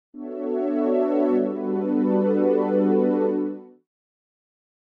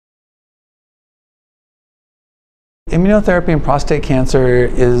Immunotherapy in prostate cancer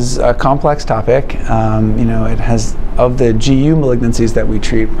is a complex topic. It has, of the GU malignancies that we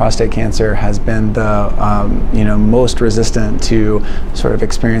treat, prostate cancer has been the most resistant to sort of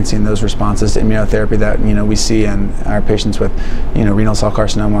experiencing those responses to immunotherapy that we see in our patients with renal cell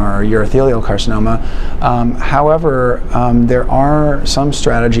carcinoma or urothelial carcinoma. However, there are some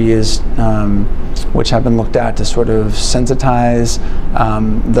strategies which have been looked at to sort of sensitize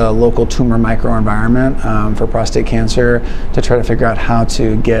the local tumor microenvironment for prostate cancer, to try to figure out how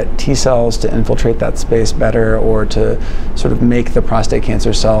to get T cells to infiltrate that space better, or to sort of make the prostate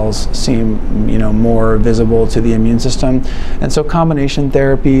cancer cells seem more visible to the immune system. And so combination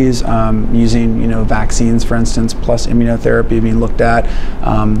therapies, using vaccines, for instance, plus immunotherapy being looked at.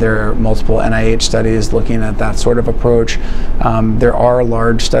 There are multiple NIH studies looking at that sort of approach. There are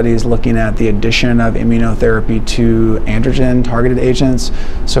large studies looking at the addition of immunotherapy to androgen targeted agents.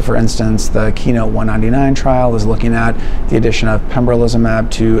 So for instance, the Keynote 199 trial is looking at the addition of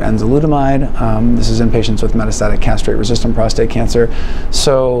pembrolizumab to enzalutamide. This is in patients with metastatic castrate-resistant prostate cancer.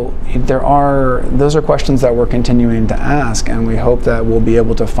 So those are questions that we're continuing to ask, and we hope that we'll be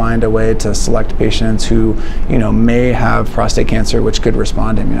able to find a way to select patients who may have prostate cancer which could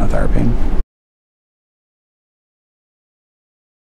respond to immunotherapy.